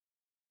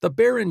The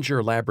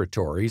Boehringer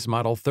Laboratories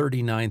Model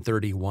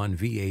 3931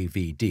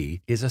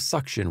 VAVD is a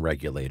suction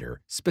regulator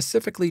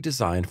specifically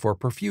designed for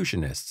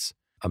perfusionists.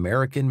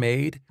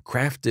 American-made,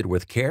 crafted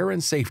with care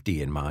and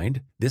safety in mind,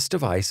 this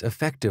device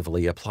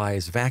effectively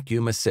applies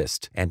vacuum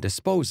assist and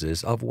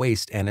disposes of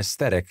waste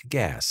anesthetic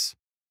gas.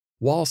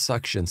 Wall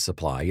suction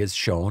supply is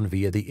shown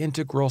via the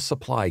integral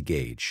supply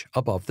gauge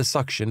above the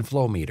suction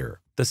flow meter.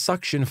 The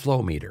suction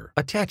flow meter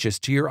attaches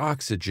to your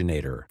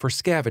oxygenator for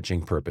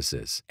scavenging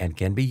purposes and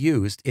can be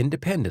used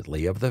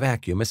independently of the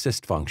vacuum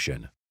assist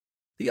function.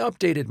 The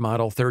updated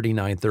Model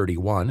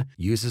 3931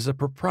 uses a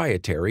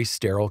proprietary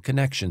sterile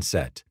connection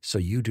set, so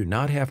you do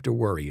not have to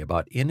worry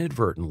about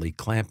inadvertently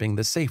clamping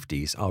the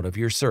safeties out of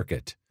your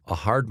circuit. A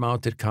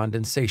hard-mounted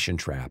condensation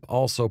trap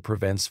also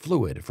prevents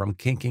fluid from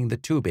kinking the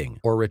tubing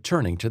or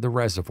returning to the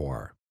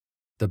reservoir.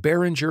 The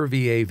Boehringer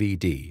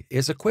VAVD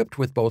is equipped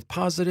with both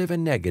positive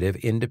and negative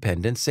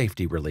independent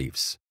safety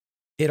reliefs.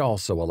 It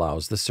also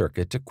allows the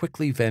circuit to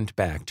quickly vent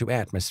back to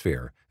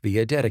atmosphere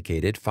via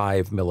dedicated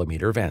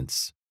 5mm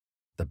vents.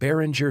 The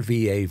Boehringer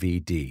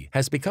VAVD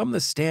has become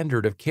the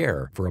standard of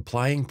care for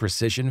applying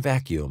precision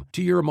vacuum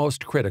to your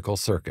most critical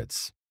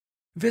circuits.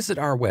 Visit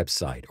our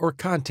website or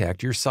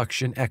contact your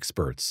suction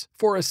experts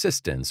for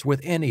assistance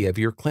with any of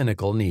your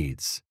clinical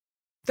needs.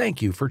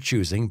 Thank you for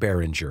choosing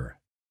Boehringer.